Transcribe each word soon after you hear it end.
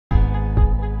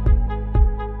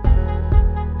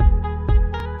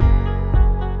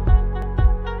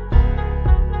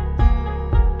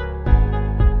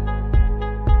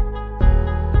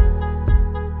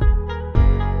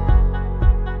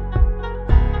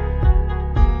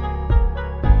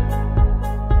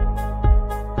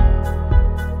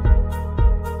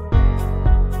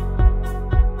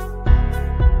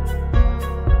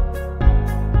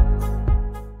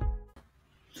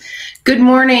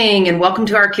morning and welcome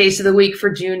to our case of the week for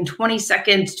June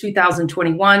 22nd,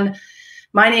 2021.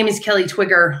 My name is Kelly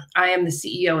Twigger. I am the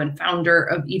CEO and founder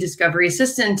of eDiscovery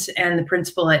Assistant and the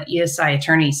principal at ESI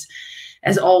Attorneys.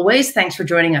 As always, thanks for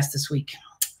joining us this week.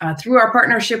 Through our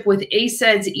partnership with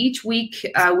𝐂𝐨𝐿, each week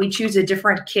we choose a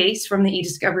different case from the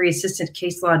eDiscovery Assistant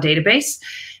case law database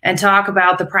and talk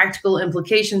about the practical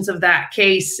implications of that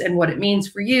case and what it means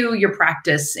for you, your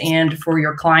practice, and for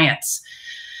your clients.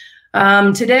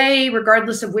 Today,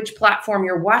 regardless of which platform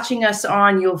you're watching us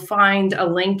on, you'll find a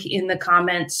link in the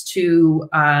comments to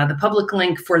the public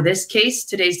link for this case,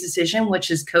 today's decision, which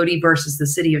is 𝐂𝐤𝐿 versus the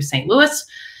City of St. Louis.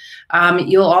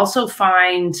 You'll also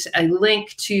find a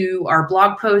link to our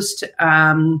blog post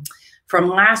from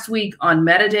last week on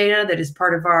metadata that is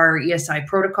part of our ESI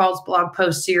protocols blog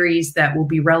post series that will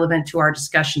be relevant to our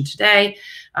discussion today,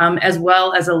 as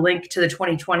well as a link to the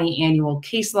 2020 annual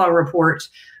case law report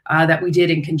that we did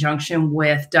in conjunction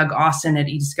with Doug Austin at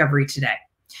eDiscovery today.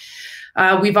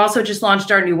 We've also just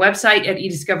launched our new website at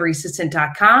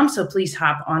eDiscoveryAssistant.com, so please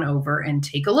hop on over and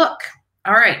take a look.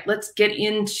 All right, let's get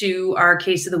into our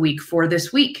case of the week for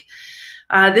this week.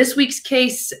 This week's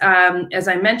case, as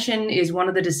I mentioned, is one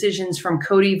of the decisions from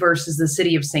𝐂𝐤𝐿 versus the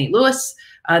City of St. Louis.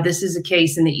 This is a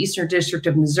case in the Eastern District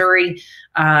of Missouri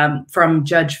from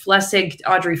Judge Fleissig,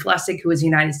 Audrey Fleissig, who is a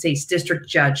United States District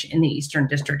Judge in the Eastern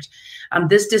District.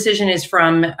 This decision is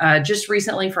from just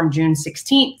recently from June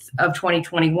 16th of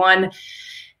 2021.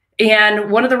 And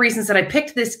one of the reasons that I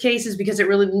picked this case is because it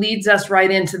really leads us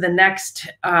right into the next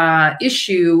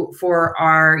issue for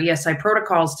our ESI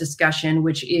protocols discussion,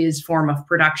 which is form of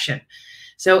production.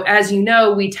 So as you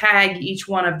know, we tag each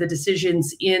one of the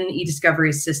decisions in eDiscovery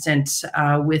Assistant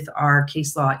with our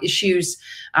case law issues.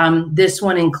 This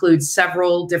one includes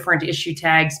several different issue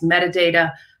tags: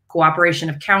 metadata, cooperation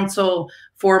of counsel,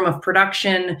 form of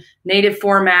production, native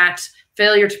format,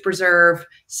 failure to preserve,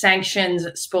 sanctions,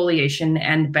 spoliation,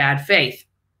 and bad faith.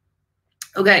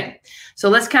 Okay, so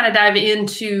let's kind of dive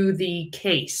into the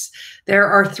case. There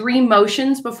are three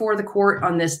motions before the court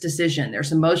on this decision.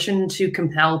 There's a motion to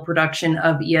compel production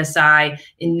of ESI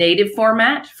in native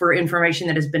format for information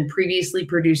that has been previously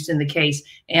produced in the case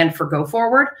and for go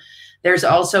forward. There's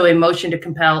also a motion to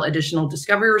compel additional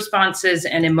discovery responses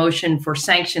and a motion for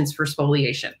sanctions for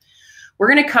spoliation. We're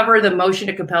going to cover the motion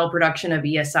to compel production of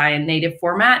ESI in native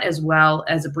format, as well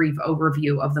as a brief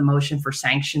overview of the motion for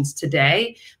sanctions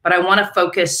today. But I want to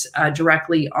focus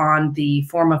directly on the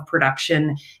form of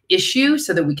production issue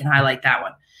so that we can highlight that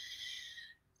one.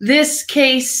 This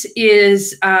case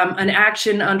is an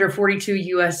action under 42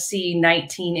 U.S.C.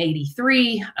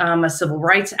 1983, a civil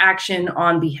rights action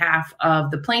on behalf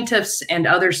of the plaintiffs and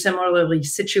others similarly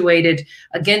situated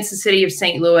against the City of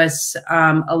St. Louis,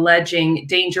 alleging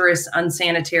dangerous,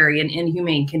 unsanitary, and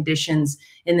inhumane conditions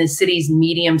in the city's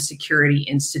medium security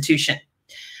institution.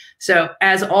 So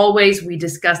as always, we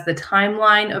discuss the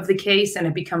timeline of the case, and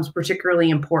it becomes particularly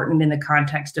important in the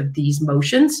context of these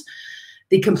motions.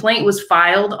 The complaint was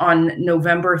filed on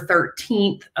November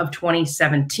 13th of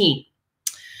 2017.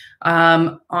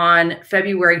 On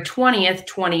February 20th,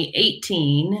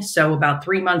 2018, so about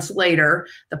 3 months later,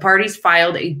 the parties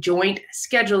filed a joint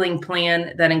scheduling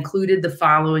plan that included the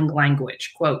following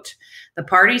language, quote, "The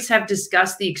parties have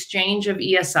discussed the exchange of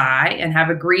ESI and have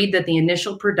agreed that the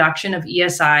initial production of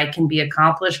ESI can be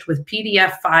accomplished with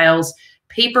PDF files,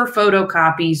 paper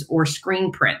photocopies, or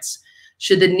screen prints.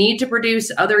 Should the need to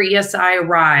produce other ESI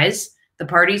arise, the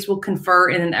parties will confer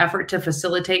in an effort to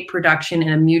facilitate production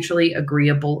in a mutually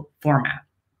agreeable format."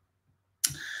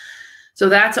 So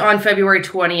that's on February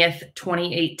 20th,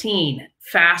 2018.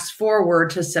 Fast forward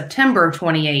to September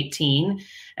 2018,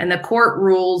 and the court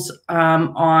rules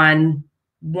on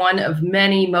one of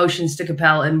many motions to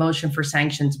compel and motion for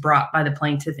sanctions brought by the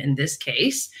plaintiff in this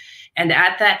case. And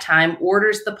at that time,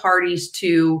 orders the parties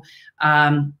to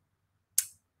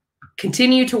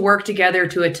continue to work together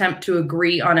to attempt to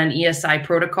agree on an ESI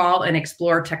protocol and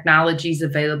explore technologies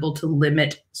available to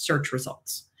limit search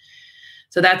results.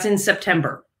 So that's in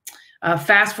September.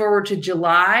 Fast forward to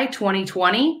July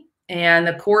 2020, and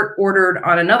the court ordered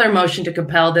on another motion to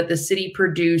compel that the city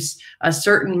produce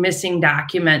certain missing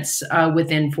documents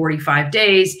within 45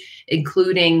 days,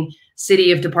 including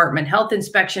City of Department health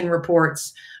inspection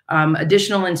reports,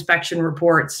 additional inspection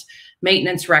reports,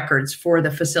 maintenance records for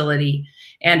the facility.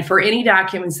 And for any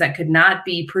documents that could not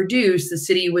be produced, the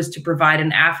city was to provide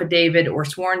an affidavit or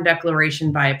sworn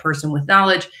declaration by a person with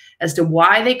knowledge as to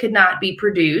why they could not be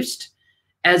produced,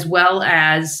 as well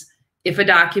as if a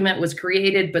document was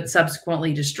created but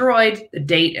subsequently destroyed, the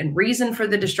date and reason for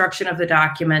the destruction of the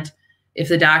document. If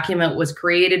the document was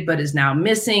created but is now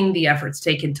missing, the efforts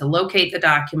taken to locate the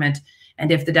document,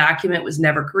 and if the document was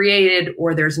never created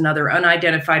or there's another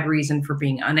unidentified reason for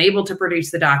being unable to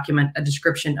produce the document, a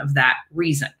description of that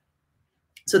reason.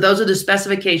 So those are the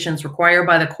specifications required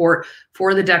by the court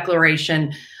for the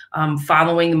declaration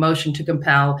following the motion to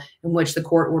compel, in which the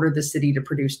court ordered the city to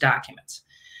produce documents.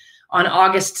 On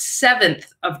August 7th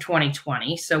of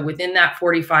 2020, so within that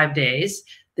 45 days,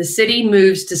 the city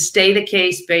moves to stay the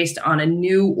case based on a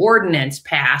new ordinance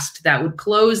passed that would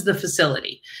close the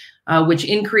facility, which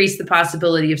increased the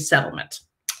possibility of settlement.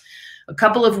 A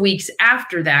couple of weeks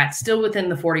after that, still within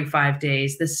the 45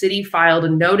 days, the city filed a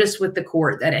notice with the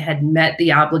court that it had met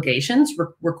the obligations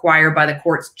required by the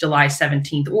court's July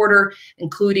 17th order,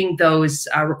 including those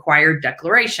required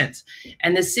declarations.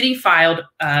 And the city filed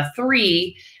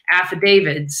 3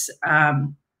 affidavits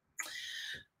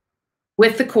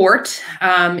with the court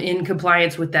in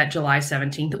compliance with that July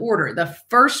 17th order. The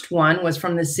first one was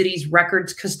from the city's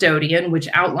records custodian, which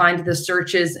outlined the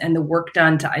searches and the work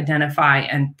done to identify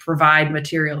and provide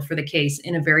material for the case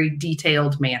in a very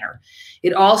detailed manner.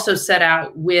 It also set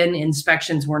out when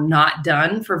inspections were not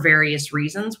done for various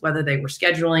reasons, whether they were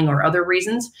scheduling or other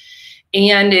reasons.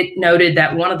 And it noted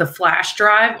that one of the flash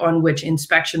drive on which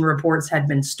inspection reports had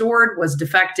been stored was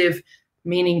defective,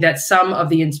 meaning that some of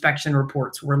the inspection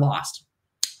reports were lost.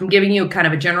 I'm giving you kind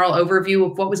of a general overview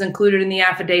of what was included in the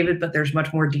affidavit, but there's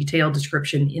much more detailed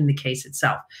description in the case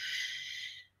itself.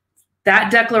 That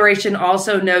declaration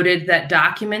also noted that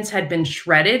documents had been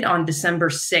shredded on December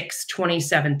 6,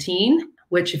 2017,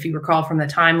 which, if you recall from the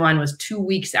timeline, was 2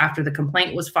 weeks after the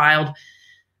complaint was filed.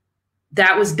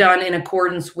 That was done in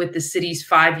accordance with the city's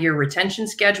 5-year retention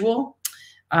schedule.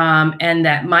 And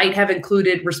that might have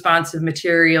included responsive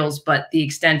materials, but the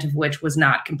extent of which was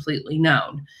not completely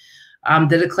known.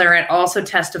 The declarant also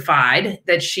testified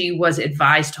that she was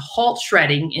advised to halt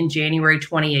shredding in January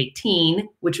 2018,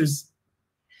 which was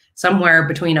somewhere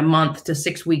between a month to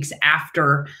 6 weeks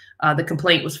after the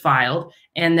complaint was filed,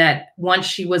 and that once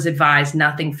she was advised,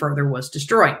 nothing further was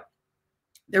destroyed.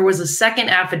 There was a second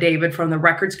affidavit from the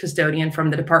records custodian from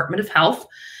the Department of Health,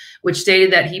 which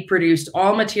stated that he produced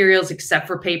all materials except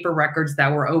for paper records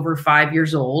that were over 5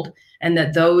 years old, and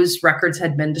that those records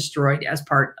had been destroyed as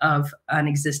part of an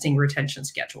existing retention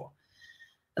schedule.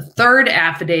 A third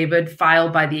affidavit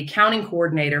filed by the accounting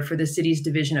coordinator for the city's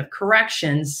Division of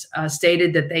Corrections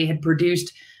stated that they had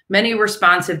produced many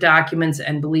responsive documents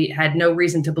and had no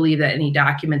reason to believe that any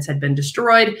documents had been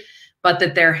destroyed, but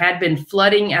that there had been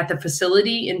flooding at the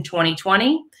facility in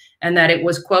 2020, and that it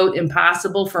was, quote,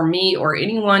 impossible for me or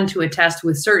anyone to attest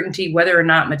with certainty whether or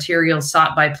not materials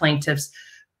sought by plaintiffs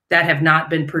that have not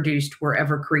been produced were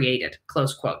ever created,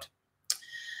 close quote.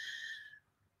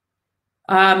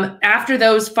 After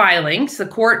those filings, the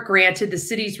court granted the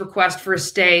city's request for a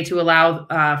stay to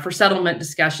allow for settlement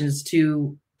discussions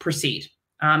to proceed.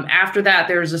 After that,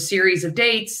 there's a series of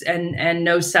dates and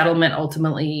no settlement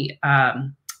ultimately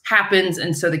happens.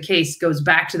 And so the case goes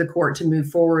back to the court to move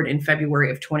forward in February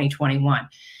of 2021.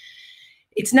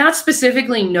 It's not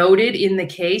specifically noted in the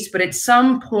case, but at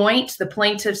some point, the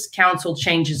plaintiff's counsel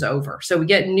changes over. So we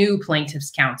get new plaintiff's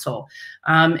counsel.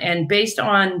 And based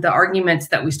on the arguments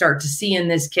that we start to see in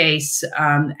this case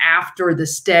after the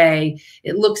stay,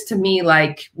 it looks to me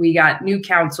like we got new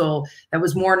counsel that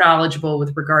was more knowledgeable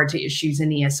with regard to issues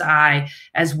in ESI,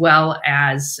 as well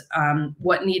as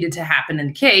what needed to happen in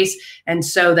the case. And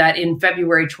so that in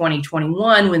February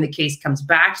 2021, when the case comes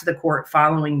back to the court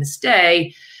following the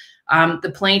stay,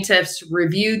 the plaintiffs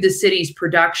reviewed the city's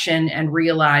production and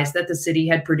realized that the city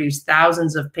had produced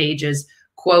thousands of pages,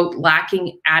 quote,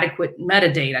 lacking adequate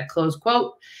metadata, close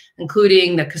quote,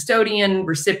 including the custodian,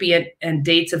 recipient, and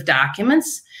dates of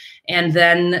documents. And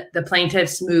then the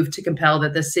plaintiffs moved to compel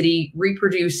that the city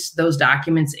reproduce those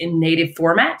documents in native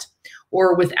format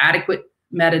or with adequate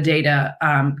metadata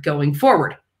going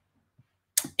forward.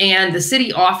 And the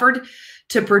city offered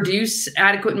to produce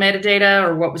adequate metadata,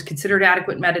 or what was considered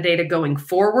adequate metadata going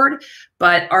forward,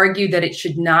 but argued that it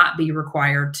should not be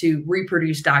required to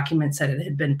reproduce documents that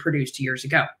had been produced years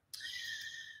ago.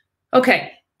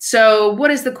 Okay, so what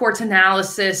is the court's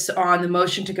analysis on the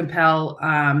motion to compel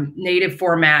native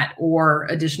format or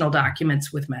additional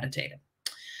documents with metadata?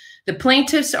 The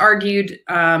plaintiffs argued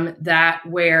that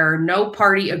where no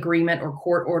party agreement or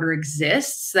court order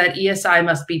exists, that ESI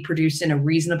must be produced in a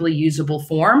reasonably usable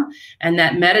form, and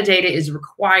that metadata is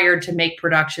required to make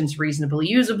productions reasonably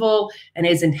usable and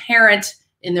is inherent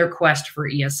in their quest for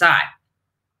ESI.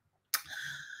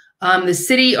 The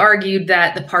city argued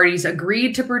that the parties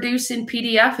agreed to produce in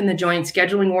PDF in the joint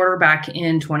scheduling order back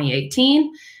in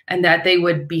 2018, and that they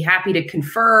would be happy to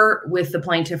confer with the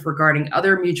plaintiff regarding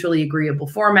other mutually agreeable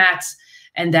formats,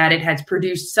 and that it has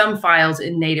produced some files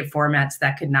in native formats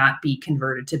that could not be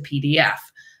converted to PDF.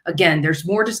 Again, there's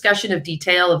more discussion of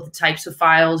detail of the types of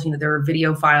files. There are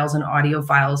video files and audio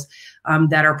files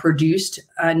that are produced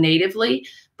natively,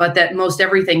 but that most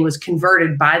everything was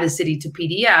converted by the city to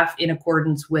PDF in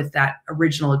accordance with that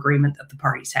original agreement that the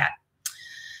parties had.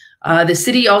 The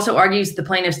city also argues the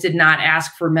plaintiffs did not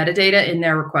ask for metadata in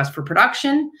their request for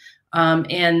production,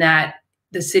 and that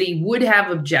the city would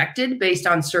have objected based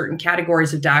on certain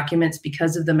categories of documents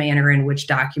because of the manner in which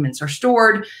documents are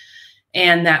stored,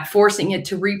 and that forcing it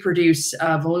to reproduce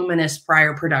voluminous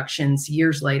prior productions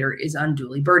years later is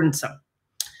unduly burdensome.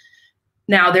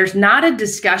 Now, there's not a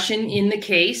discussion in the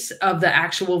case of the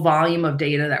actual volume of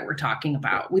data that we're talking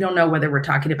about. We don't know whether we're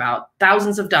talking about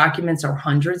thousands of documents or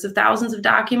hundreds of thousands of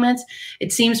documents.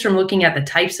 It seems from looking at the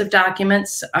types of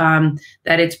documents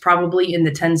that it's probably in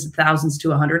the tens of thousands to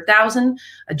 100,000,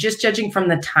 just judging from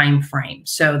the time frame.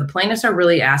 So the plaintiffs are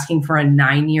really asking for a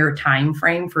 9-year time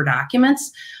frame for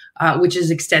documents, which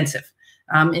is extensive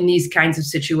in these kinds of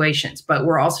situations. But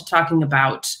we're also talking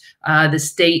about the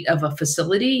state of a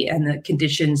facility and the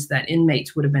conditions that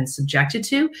inmates would have been subjected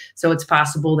to. So it's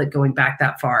possible that going back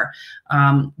that far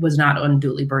was not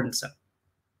unduly burdensome.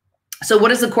 So what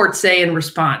does the court say in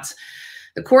response?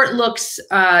 The court looks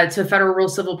to Federal Rule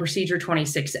Civil Procedure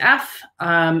 26F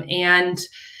and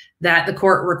that the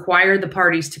court required the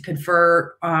parties to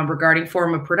confer regarding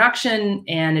form of production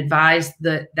and advised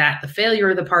that the failure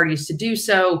of the parties to do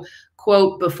so,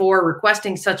 quote, before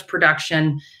requesting such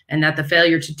production, and that the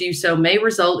failure to do so may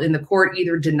result in the court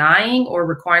either denying or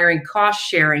requiring cost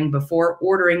sharing before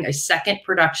ordering a second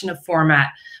production of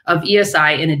format of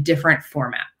ESI in a different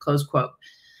format, close quote.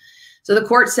 So the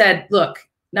court said, look,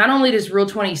 not only does Rule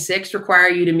 26 require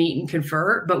you to meet and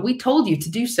confer, but we told you to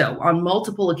do so on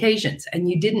multiple occasions, and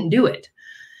you didn't do it.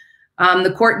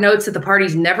 The court notes that the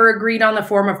parties never agreed on the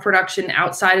form of production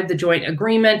outside of the joint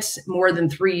agreement more than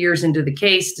 3 years into the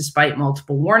case, despite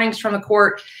multiple warnings from the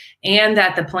court, and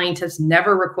that the plaintiffs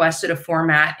never requested a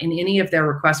format in any of their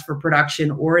requests for production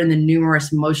or in the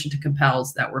numerous motion to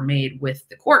compels that were made with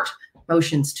the court.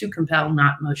 Motions to compel,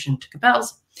 not motion to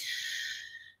compels.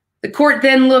 The court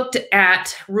then looked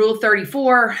at Rule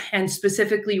 34 and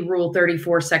specifically Rule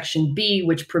 34 Section B,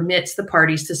 which permits the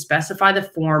parties to specify the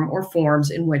form or forms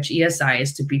in which ESI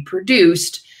is to be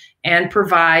produced, and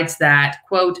provides that,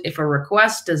 quote, if a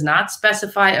request does not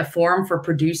specify a form for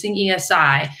producing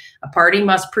ESI, a party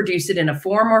must produce it in a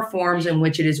form or forms in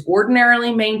which it is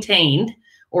ordinarily maintained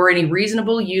or any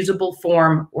reasonable usable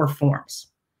form or forms.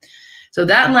 So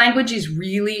that language is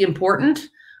really important.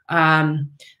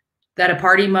 That a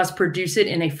party must produce it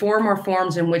in a form or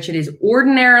forms in which it is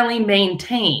ordinarily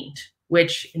maintained,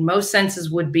 which in most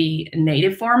senses would be a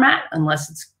native format,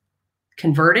 unless it's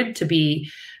converted to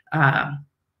be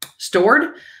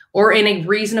stored, or in a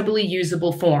reasonably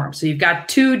usable form. So you've got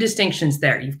two distinctions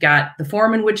there. You've got the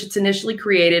form in which it's initially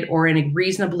created or in a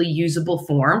reasonably usable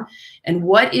form. And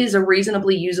what is a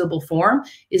reasonably usable form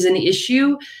is an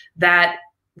issue that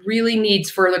really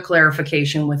needs further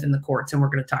clarification within the courts, and we're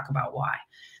going to talk about why.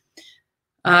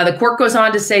 The court goes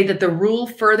on to say that the rule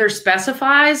further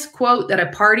specifies, quote, that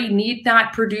a party need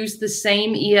not produce the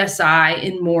same ESI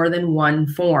in more than one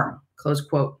form, close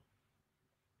quote.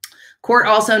 Court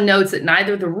also notes that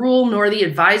neither the rule nor the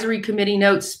advisory committee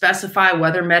notes specify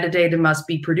whether metadata must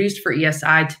be produced for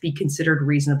ESI to be considered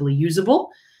reasonably usable.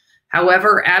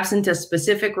 However, absent a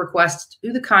specific request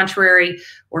to the contrary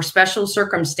or special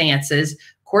circumstances,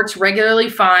 courts regularly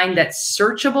find that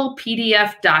searchable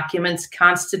PDF documents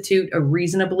constitute a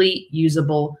reasonably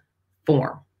usable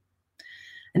form.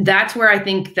 And that's where I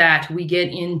think that we get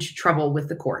into trouble with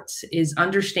the courts, is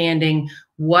understanding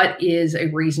what is a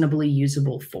reasonably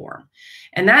usable form.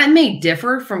 And that may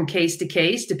differ from case to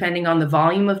case, depending on the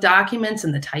volume of documents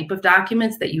and the type of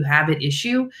documents that you have at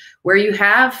issue, where you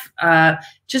have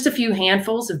just a few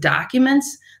handfuls of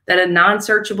documents that a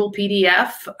non-searchable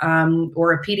PDF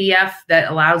or a PDF that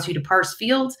allows you to parse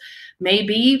fields may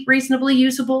be reasonably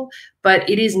usable, but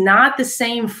it is not the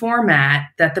same format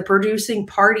that the producing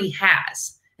party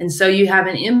has. And so you have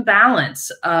an imbalance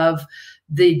of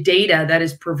the data that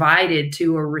is provided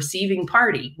to a receiving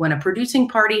party. When a producing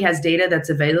party has data that's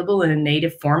available in a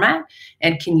native format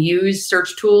and can use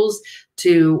search tools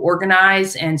to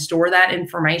organize and store that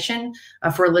information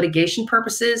for litigation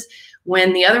purposes,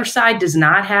 when the other side does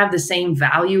not have the same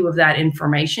value of that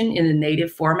information in a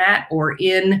native format or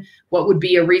in what would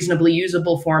be a reasonably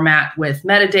usable format with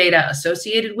metadata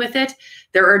associated with it,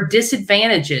 there are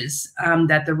disadvantages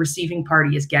that the receiving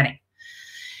party is getting.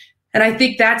 And I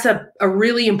think that's a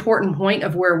really important point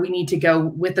of where we need to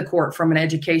go with the court from an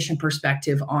education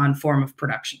perspective on form of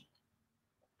production.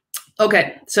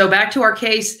 Okay, so back to our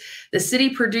case. The city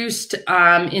produced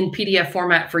in PDF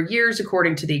format for years,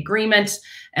 according to the agreement,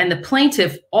 and the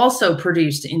plaintiff also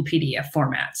produced in PDF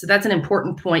format. So that's an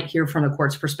important point here from the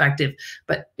court's perspective,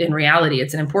 but in reality,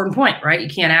 it's an important point, right? You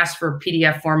can't ask for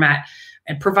PDF format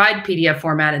and provide PDF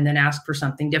format and then ask for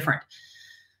something different.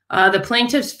 The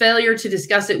plaintiff's failure to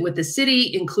discuss it with the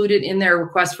city, included in their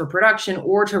request for production,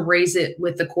 or to raise it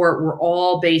with the court were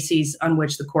all bases on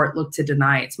which the court looked to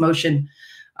deny its motion.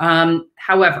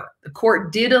 However, the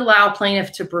court did allow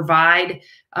plaintiff to provide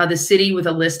the city with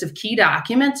a list of key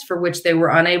documents for which they were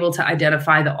unable to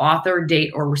identify the author,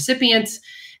 date, or recipients,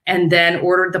 and then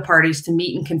ordered the parties to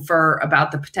meet and confer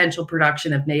about the potential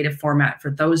production of native format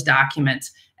for those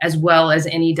documents, as well as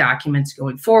any documents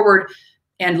going forward,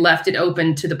 and left it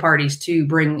open to the parties to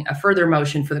bring a further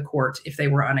motion for the court if they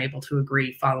were unable to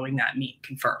agree following that meet and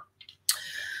confer.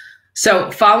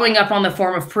 So following up on the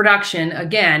form of production,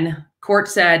 again, court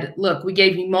said, look, we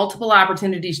gave you multiple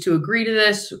opportunities to agree to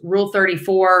this. Rule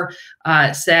 34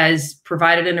 says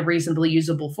provided in a reasonably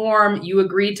usable form. You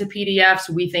agreed to PDFs.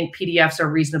 We think PDFs are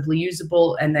reasonably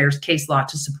usable, and there's case law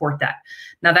to support that.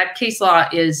 Now, that case law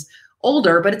is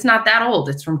older, but it's not that old.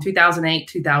 It's from 2008,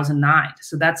 2009.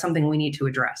 So that's something we need to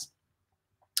address.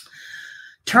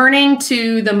 Turning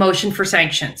to the motion for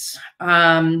sanctions.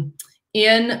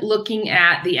 In looking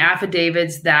at the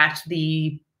affidavits that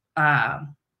the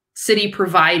city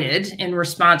provided in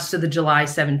response to the July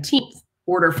 17th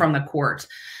order from the court,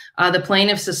 the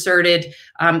plaintiffs asserted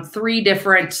three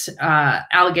different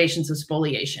allegations of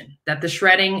spoliation: that the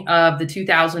shredding of the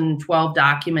 2012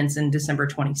 documents in December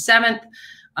 27th,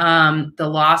 the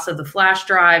loss of the flash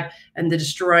drive, and the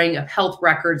destroying of health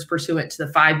records pursuant to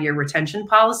the 5-year retention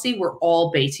policy were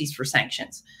all bases for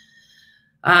sanctions.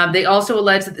 They also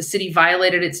alleged that the city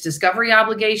violated its discovery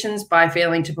obligations by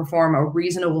failing to perform a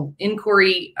reasonable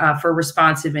inquiry for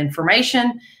responsive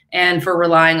information and for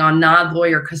relying on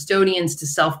non-lawyer custodians to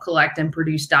self-collect and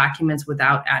produce documents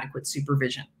without adequate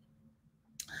supervision.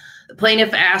 The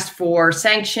plaintiff asked for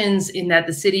sanctions in that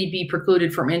the city be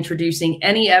precluded from introducing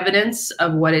any evidence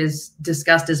of what is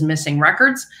discussed as missing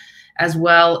records, as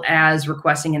well as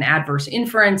requesting an adverse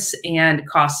inference and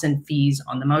costs and fees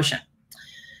on the motion.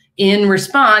 In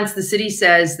response, the city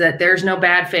says that there's no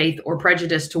bad faith or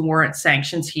prejudice to warrant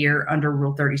sanctions here under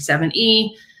Rule 37E,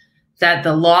 that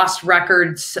the lost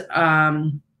records,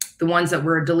 the ones that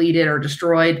were deleted or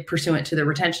destroyed pursuant to the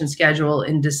retention schedule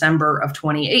in December of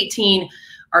 2018,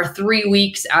 are 3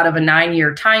 weeks out of a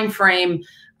 9-year time frame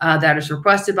that is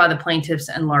requested by the plaintiffs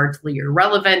and largely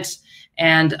irrelevant.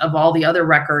 And of all the other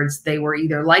records, they were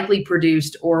either likely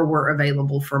produced or were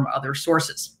available from other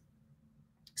sources.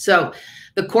 So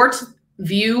the court's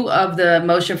view of the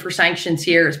motion for sanctions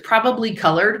here is probably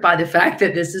colored by the fact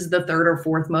that this is the third or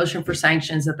fourth motion for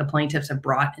sanctions that the plaintiffs have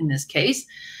brought in this case.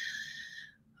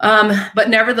 But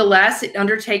nevertheless, it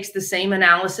undertakes the same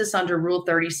analysis under Rule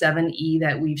 37E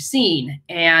that we've seen.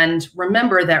 And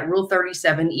remember that Rule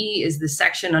 37E is the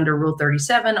section under Rule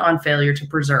 37 on failure to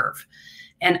preserve.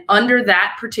 And under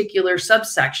that particular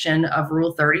subsection of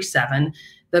Rule 37,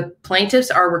 the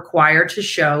plaintiffs are required to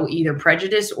show either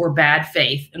prejudice or bad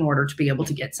faith in order to be able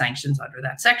to get sanctions under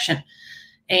that section.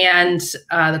 And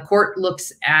the court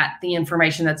looks at the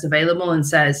information that's available and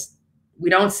says, we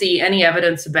don't see any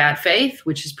evidence of bad faith,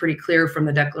 which is pretty clear from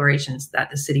the declarations that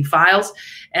the city files.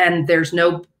 And there's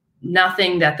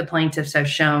nothing that the plaintiffs have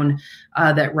shown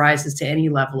that rises to any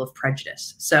level of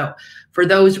prejudice. So for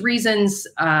those reasons,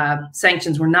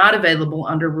 sanctions were not available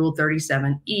under Rule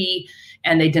 37E,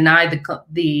 and they denied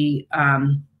the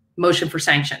motion for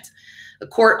sanctions. The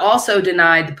court also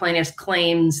denied the plaintiffs'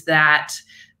 claims that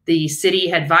the city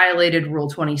had violated Rule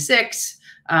 26.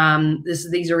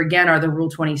 These are the Rule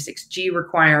 26G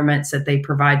requirements that they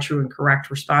provide true and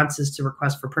correct responses to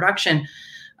requests for production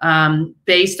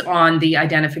based on the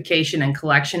identification and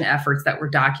collection efforts that were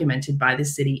documented by the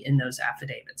city in those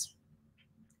affidavits.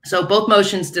 So both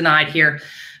motions denied here,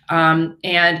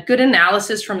 and good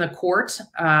analysis from the court,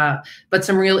 but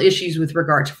some real issues with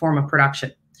regard to form of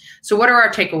production. So what are our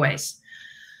takeaways?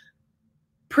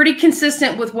 Pretty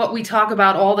consistent with what we talk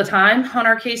about all the time on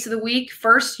our case of the week.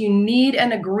 First, you need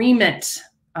an agreement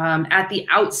at the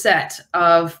outset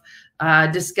of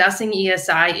discussing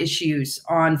ESI issues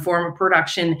on form of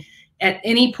production at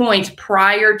any point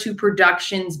prior to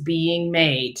productions being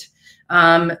made.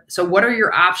 So what are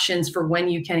your options for when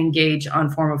you can engage on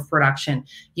form of production?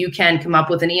 You can come up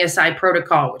with an ESI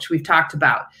protocol, which we've talked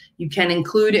about. You can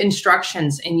include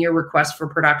instructions in your request for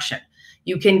production.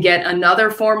 You can get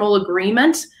another formal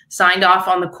agreement signed off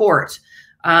on the court.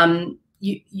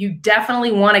 you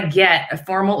definitely want to get a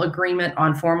formal agreement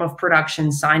on form of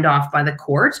production signed off by the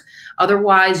court.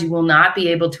 Otherwise, you will not be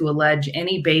able to allege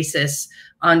any basis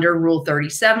under Rule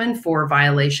 37 for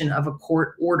violation of a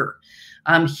court order.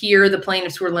 Here, the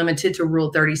plaintiffs were limited to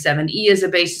Rule 37E as a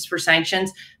basis for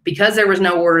sanctions because there was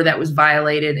no order that was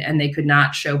violated and they could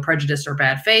not show prejudice or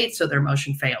bad faith, so their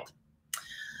motion failed.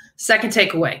 Second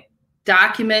takeaway.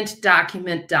 Document,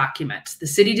 document, document. The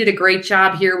city did a great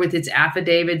job here with its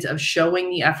affidavits of showing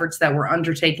the efforts that were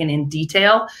undertaken in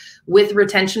detail with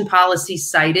retention policies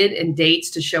cited and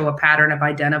dates to show a pattern of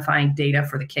identifying data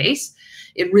for the case.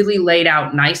 It really laid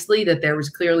out nicely that there was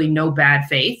clearly no bad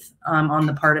faith on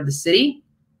the part of the city.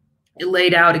 It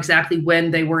laid out exactly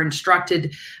when they were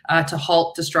instructed to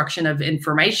halt destruction of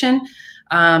information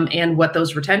and what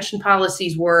those retention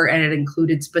policies were, and it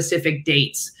included specific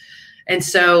dates. And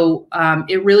so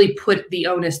it really put the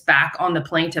onus back on the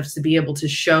plaintiffs to be able to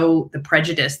show the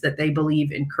prejudice that they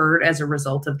believe incurred as a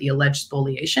result of the alleged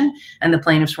spoliation, and the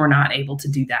plaintiffs were not able to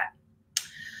do that.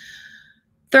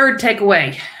 Third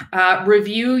takeaway,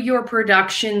 review your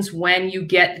productions when you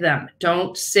get them.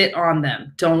 Don't sit on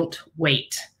them. Don't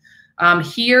wait.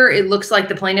 Here, it looks like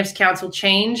the plaintiffs' counsel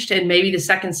changed, and maybe the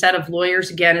second set of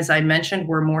lawyers, again, as I mentioned,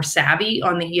 were more savvy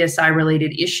on the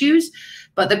ESI-related issues.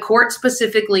 But the court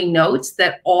specifically notes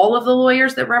that all of the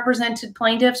lawyers that represented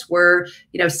plaintiffs were,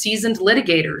 seasoned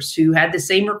litigators who had the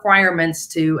same requirements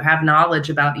to have knowledge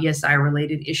about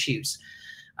ESI-related issues.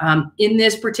 In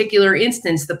this particular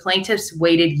instance, the plaintiffs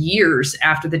waited years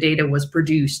after the data was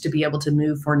produced to be able to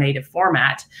move for native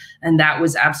format, and that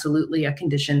was absolutely a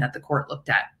condition that the court looked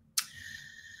at.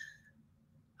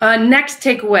 Next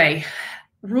takeaway.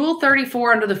 Rule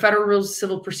 34 under the Federal Rules of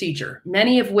Civil Procedure,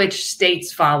 many of which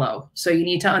states follow. So you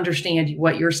need to understand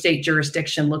what your state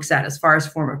jurisdiction looks at as far as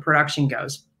form of production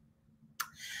goes.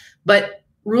 But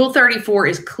Rule 34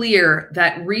 is clear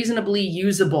that reasonably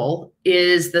usable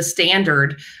is the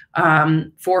standard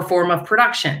for form of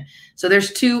production. So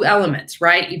there's two elements,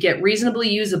 right? You get reasonably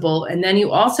usable, and then you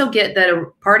also get that a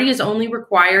party is only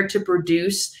required to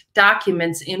produce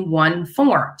documents in one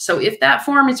form. So if that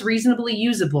form is reasonably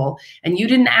usable and you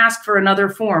didn't ask for another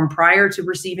form prior to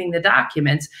receiving the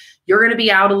documents, you're going to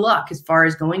be out of luck as far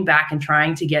as going back and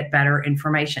trying to get better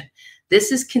information.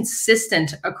 This is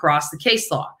consistent across the case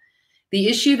law. The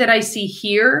issue that I see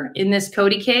here in this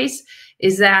𝐂𝐤𝐿 case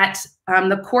is that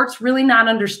the court's really not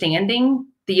understanding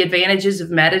the advantages of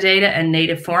metadata and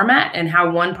native format and how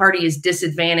one party is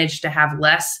disadvantaged to have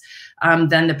less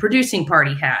than the producing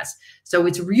party has. So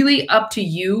it's really up to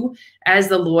you as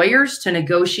the lawyers to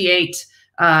negotiate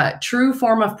true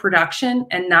form of production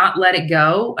and not let it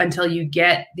go until you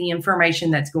get the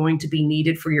information that's going to be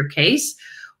needed for your case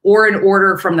or an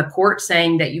order from the court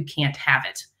saying that you can't have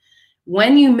it.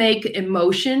 When you make a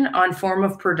motion on form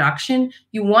of production,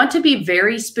 you want to be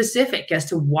very specific as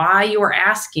to why you're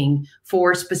asking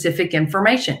for specific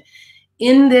information.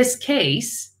 In this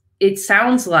case, it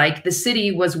sounds like the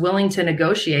city was willing to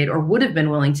negotiate or would have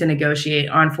been willing to negotiate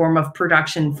on form of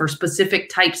production for specific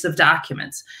types of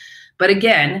documents. But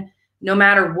again, no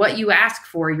matter what you ask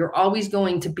for, you're always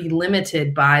going to be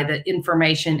limited by the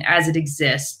information as it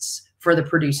exists for the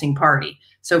producing party.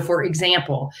 So for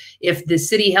example, if the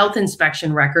city health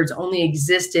inspection records only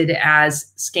existed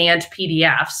as scanned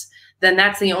PDFs, then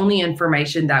that's the only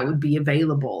information that would be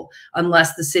available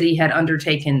unless the city had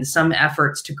undertaken some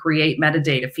efforts to create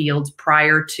metadata fields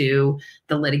prior to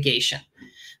the litigation.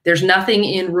 There's nothing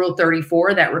in Rule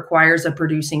 34 that requires a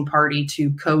producing party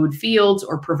to code fields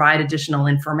or provide additional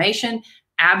information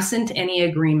absent any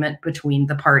agreement between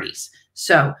the parties.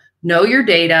 So know your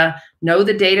data, know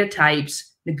the data types,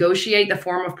 negotiate the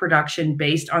form of production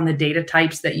based on the data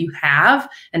types that you have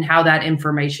and how that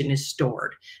information is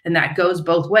stored. And that goes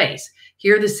both ways.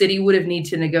 Here, the city would have needed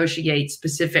to negotiate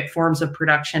specific forms of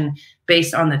production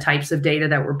based on the types of data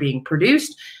that were being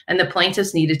produced, and the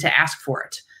plaintiffs needed to ask for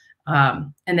it.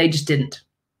 And they just didn't.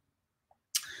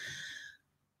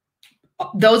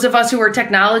 Those of us who are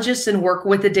technologists and work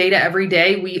with the data every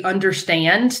day, we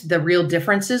understand the real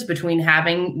differences between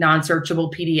having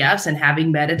non-searchable PDFs and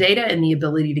having metadata and the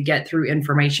ability to get through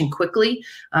information quickly,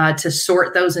 to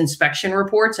sort those inspection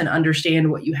reports and understand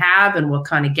what you have and what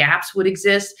kind of gaps would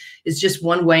exist is just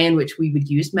one way in which we would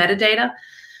use metadata.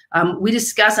 We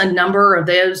discuss a number of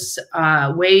those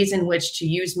ways in which to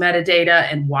use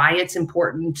metadata and why it's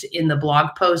important in the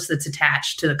blog post that's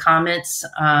attached to the comments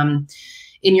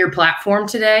in your platform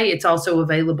today. It's also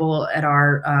available at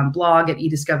our blog at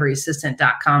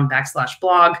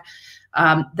eDiscoveryAssistant.com/blog.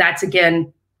 That's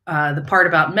again, the part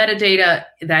about metadata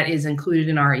that is included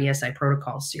in our ESI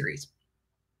protocol series.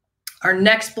 Our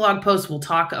next blog post will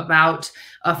talk about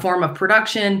a form of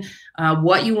production,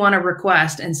 what you want to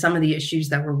request, and some of the issues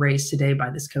that were raised today by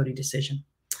this CODI decision.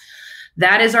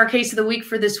 That is our case of the week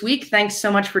for this week. Thanks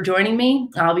so much for joining me.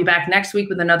 I'll be back next week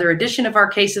with another edition of our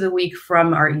case of the week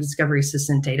from our eDiscovery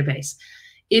Assistant database.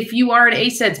 If you are an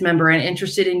𝐂𝐨𝐮𝐬 member and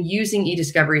interested in using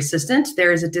eDiscovery Assistant,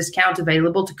 there is a discount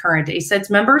available to current 𝐂𝐨𝐮𝐬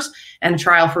members and a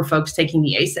trial for folks taking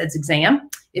the 𝐂𝐨𝐮𝐬 exam.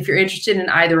 If you're interested in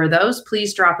either of those,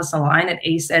 please drop us a line at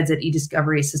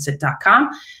𝐂𝐨𝐮𝐬@eDiscoveryAssistant.com.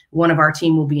 One of our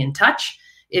team will be in touch.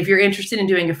 If you're interested in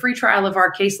doing a free trial of our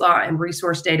case law and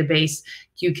resource database,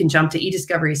 you can jump to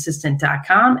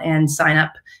eDiscoveryAssistant.com and sign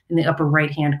up in the upper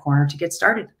right-hand corner to get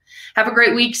started. Have a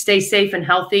great week. Stay safe and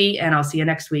healthy, and I'll see you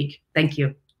next week. Thank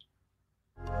you.